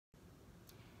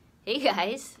Hey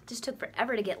guys, just took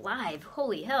forever to get live.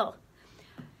 Holy hell.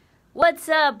 What's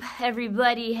up,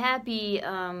 everybody? Happy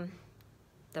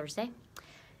Thursday.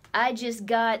 I just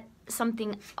got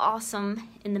something awesome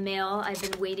in the mail I've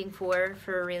been waiting for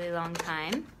a really long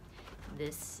time.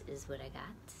 This is what I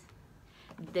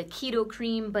got. The keto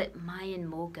cream, but Mayan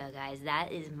Mocha, guys.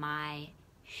 That is my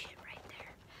shit right there.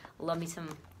 Love me some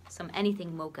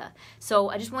anything mocha. So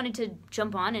I just wanted to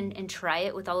jump on and try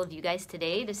it with all of you guys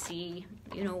today to see,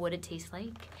 what it tastes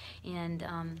like and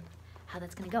how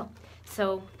that's gonna go.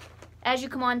 So as you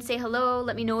come on, say hello.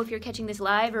 Let me know if you're catching this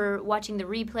live or watching the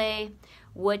replay,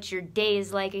 what your day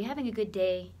is like. Are you having a good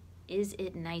day? Is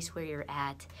it nice where you're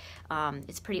at?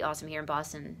 It's pretty awesome here in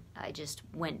Boston. I just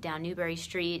went down Newbury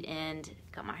Street and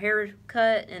got my hair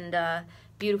cut, and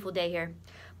beautiful day here.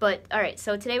 But all right,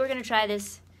 so today we're gonna try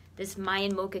this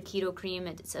Mayan Mocha Keto Kreme.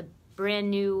 It's a brand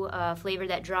new flavor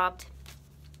that dropped,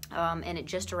 and it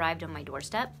just arrived on my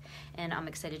doorstep, and I'm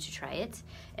excited to try it.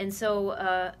 And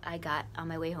so I got, on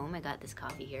my way home, I got this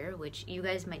coffee here, which you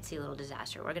guys might see a little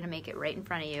disaster. We're gonna make it right in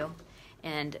front of you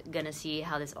and gonna see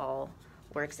how this all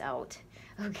works out.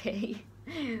 Okay,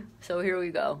 so here we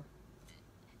go.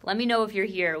 Let me know if you're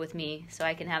here with me so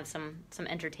I can have some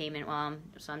entertainment while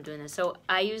I'm doing this. So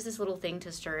I use this little thing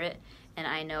to stir it, and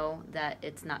I know that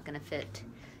it's not gonna fit.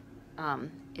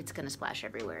 It's gonna splash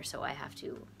everywhere, so I have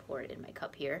to pour it in my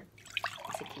cup here.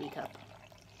 It's a kitty cup.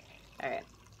 All right,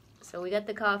 so we got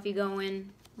the coffee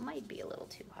going. Might be a little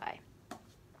too high.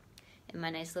 In my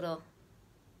nice little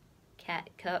cat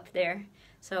cup there.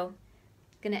 So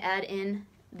gonna add in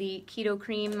the Keto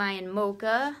Kreme Mayan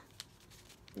Mocha.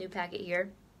 New packet here.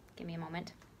 Give me a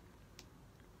moment.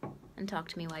 And talk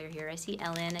to me while you're here. I see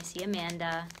Ellen, I see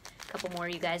Amanda. A couple more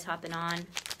of you guys hopping on.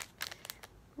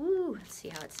 Woo, let's see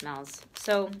how it smells.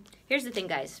 So here's the thing,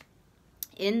 guys.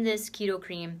 In this keto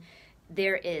cream,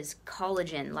 there is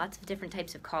collagen, lots of different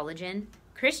types of collagen.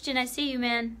 Christian, I see you,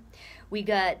 man. We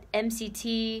got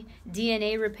MCT,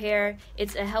 DNA repair.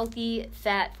 It's a healthy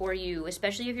fat for you,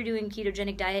 especially if you're doing a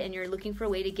ketogenic diet and you're looking for a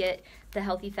way to get the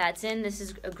healthy fats in. This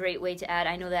is a great way to add.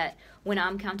 I know that when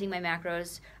I'm counting my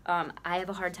macros, I have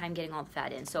a hard time getting all the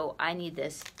fat in, so I need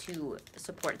this to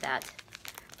support that.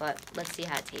 But let's see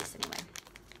how it tastes anyway.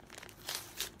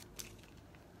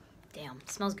 Damn, it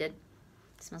smells good.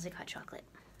 It smells like hot chocolate.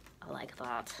 I like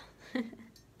that.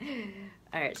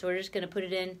 All right, so we're just gonna put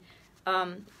it in.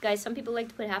 Guys, some people like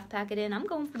to put half a packet in. I'm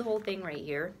going for the whole thing right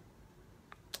here.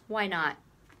 Why not?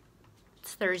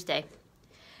 It's Thursday.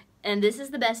 And this is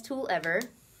the best tool ever.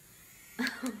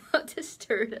 I'm about to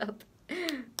stir it up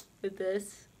with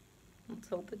this. Let's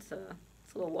hope it's a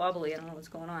little wobbly. I don't know what's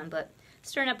going on, but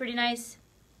stirring up pretty nice.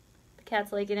 The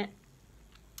cat's liking it.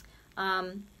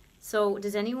 So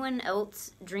does anyone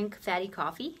else drink fatty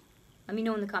coffee? Let me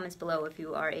know in the comments below if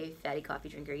you are a fatty coffee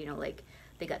drinker. Like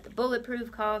they got the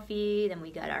bulletproof coffee, then we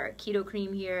got our keto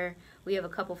cream here. We have a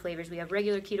couple flavors. We have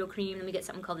regular keto cream, then we get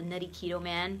something called a Nutty Keto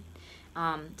Man.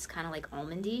 It's kind of like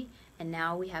almondy. And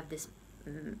now we have this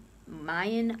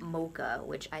Mayan Mocha,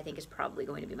 which I think is probably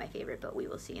going to be my favorite, but we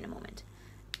will see in a moment.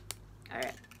 All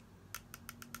right.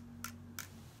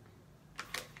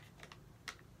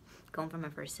 Going for my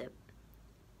first sip.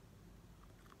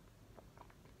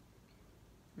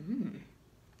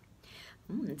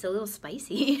 It's a little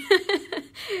spicy.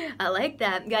 I like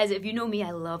that. Guys, if you know me,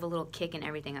 I love a little kick in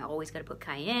everything. I always got to put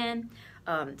cayenne,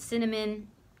 cinnamon.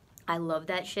 I love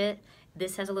that shit.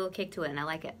 This has a little kick to it, and I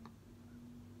like it.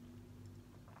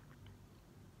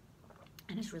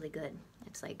 And it's really good.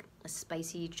 It's like a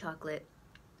spicy chocolate,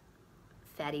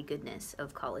 fatty goodness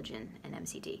of collagen and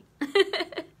MCT.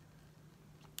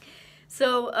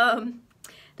 So,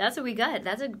 that's what we got.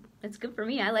 That's good for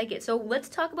me. I like it. So let's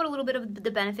talk about a little bit of the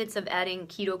benefits of adding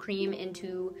keto cream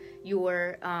into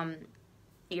your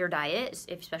diet,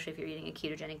 especially if you're eating a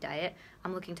ketogenic diet.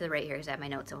 I'm looking to the right here because I have my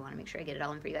notes, so I want to make sure I get it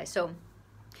all in for you guys. So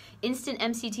instant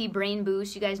MCT brain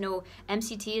boost. You guys know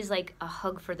MCT is like a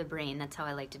hug for the brain. That's how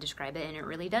I like to describe it, and it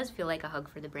really does feel like a hug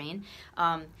for the brain.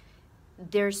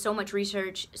 There's so much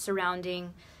research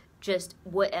surrounding just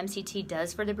what MCT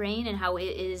does for the brain and how it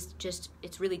is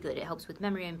it's really good. It helps with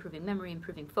memory,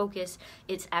 improving focus.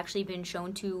 It's actually been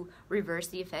shown to reverse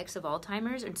the effects of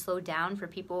Alzheimer's and slow down for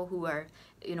people who are,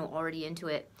 already into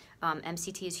it.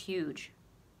 MCT is huge.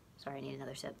 Sorry, I need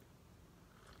another sip.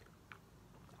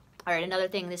 All right, another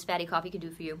thing this fatty coffee can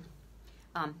do for you,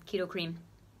 keto cream,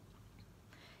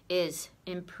 is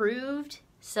improved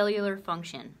cellular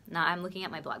function. Now I'm looking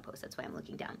at my blog post, that's why I'm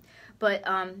looking down. But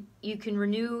you can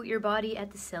renew your body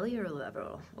at the cellular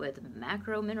level with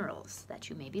macro minerals that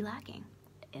you may be lacking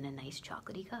in a nice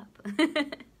chocolatey cup.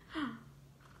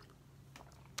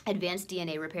 Advanced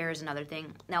DNA repair is another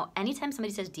thing. Now, anytime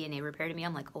somebody says DNA repair to me,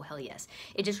 I'm like, oh, hell yes.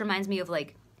 It just reminds me of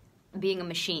like being a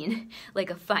machine, like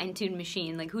a fine-tuned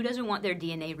machine. Like, who doesn't want their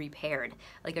DNA repaired?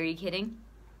 Like, are you kidding?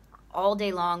 All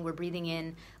day long, we're breathing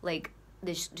in like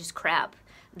this just crap,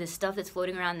 this stuff that's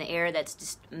floating around in the air that's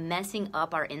just messing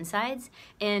up our insides.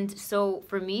 And so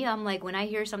for me, I'm like, when I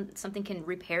hear something can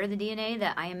repair the DNA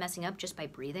that I am messing up just by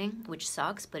breathing, which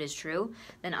sucks but is true,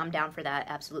 then I'm down for that,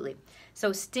 absolutely.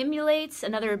 So stimulates,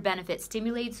 another benefit,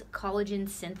 stimulates collagen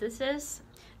synthesis.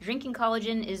 Drinking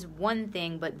collagen is one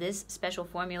thing, but this special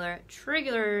formula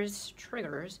triggers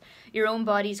your own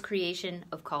body's creation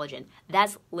of collagen.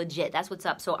 That's legit. That's what's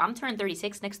up. So I'm turning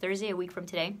 36 next Thursday, a week from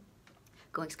today.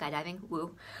 Going skydiving,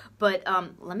 woo. But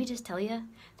let me just tell you,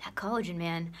 that collagen,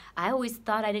 man, I always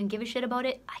thought I didn't give a shit about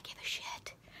it. I give a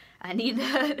shit. I need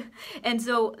that. And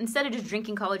so instead of just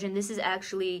drinking collagen, this is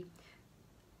actually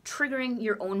triggering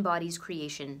your own body's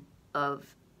creation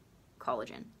of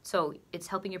collagen. So it's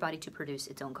helping your body to produce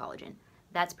its own collagen.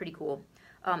 That's pretty cool.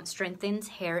 Strengthens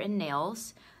hair and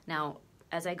nails. Now,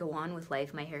 as I go on with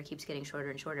life, my hair keeps getting shorter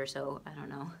and shorter, so I don't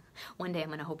know. One day I'm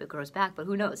gonna hope it grows back, but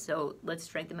who knows? So let's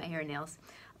strengthen my hair and nails.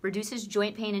 Reduces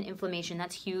joint pain and inflammation.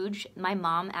 That's huge. My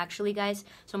mom, actually, guys,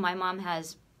 so my mom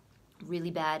has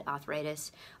really bad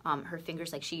arthritis. Her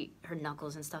fingers, like her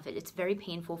knuckles and stuff, it's very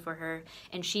painful for her.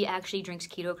 And she actually drinks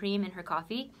keto cream in her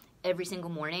coffee every single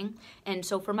morning. And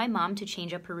so for my mom to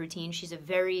change up her routine, she's a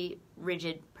very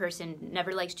rigid person,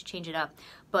 never likes to change it up.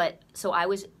 But so I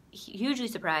was hugely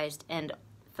surprised and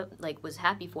like was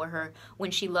happy for her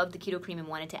when she loved the keto cream and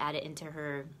wanted to add it into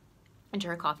her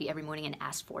coffee every morning and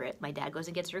asked for it. My dad goes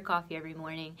and gets her coffee every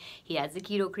morning. He adds the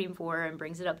keto cream for her and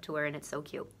brings it up to her, and it's so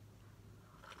cute.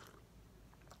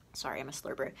 Sorry, I'm a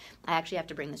slurper. I actually have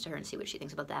to bring this to her and see what she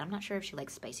thinks about that. I'm not sure if she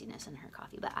likes spiciness in her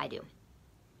coffee, but I do.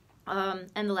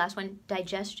 And the last one,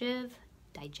 digestive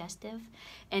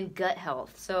and gut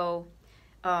health. So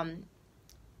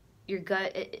your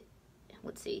gut,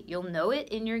 let's see, you'll know it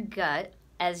in your gut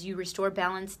as you restore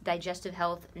balanced digestive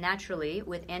health naturally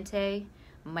with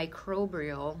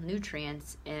antimicrobial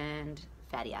nutrients and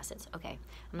fatty acids. Okay,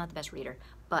 I'm not the best reader,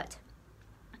 but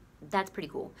that's pretty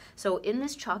cool. So in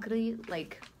this chocolatey,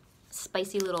 like,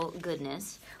 spicy little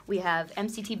goodness, we have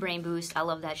MCT Brain Boost. I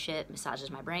love that shit.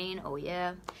 Massages my brain. Oh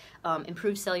yeah.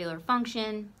 Improves cellular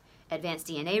function, advanced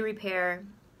DNA repair,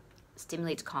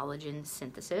 stimulates collagen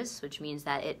synthesis, which means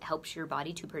that it helps your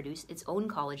body to produce its own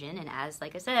collagen. And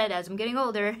like I said, as I'm getting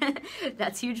older,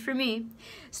 that's huge for me.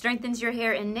 Strengthens your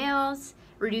hair and nails,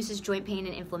 reduces joint pain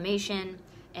and inflammation,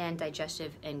 and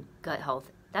digestive and gut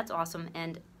health. That's awesome.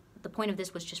 And the point of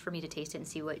this was just for me to taste it and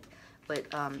see what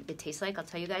it tastes like. I'll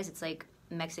tell you guys, it's like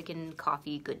Mexican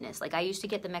coffee goodness. Like, I used to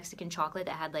get the Mexican chocolate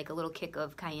that had like a little kick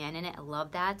of cayenne in it. I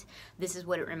love that. This is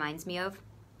what it reminds me of,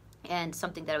 and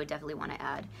something that I would definitely want to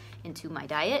add into my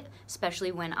diet,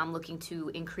 especially when I'm looking to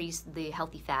increase the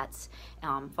healthy fats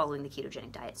following the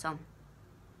ketogenic diet. So,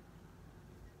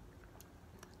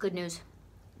 good news.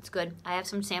 It's good. I have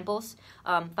some samples,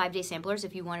 5-day samplers.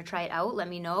 If you want to try it out, let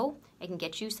me know. I can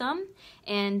get you some.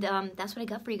 And that's what I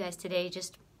got for you guys today.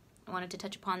 Just wanted to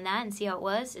touch upon that and see how it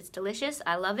was. It's delicious.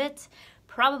 I love it.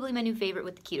 Probably my new favorite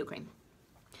with the keto cream.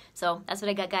 So that's what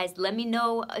I got, guys. Let me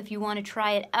know if you want to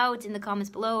try it out in the comments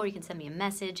below, or you can send me a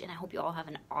message. And I hope you all have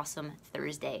an awesome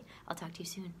Thursday. I'll talk to you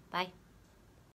soon. Bye.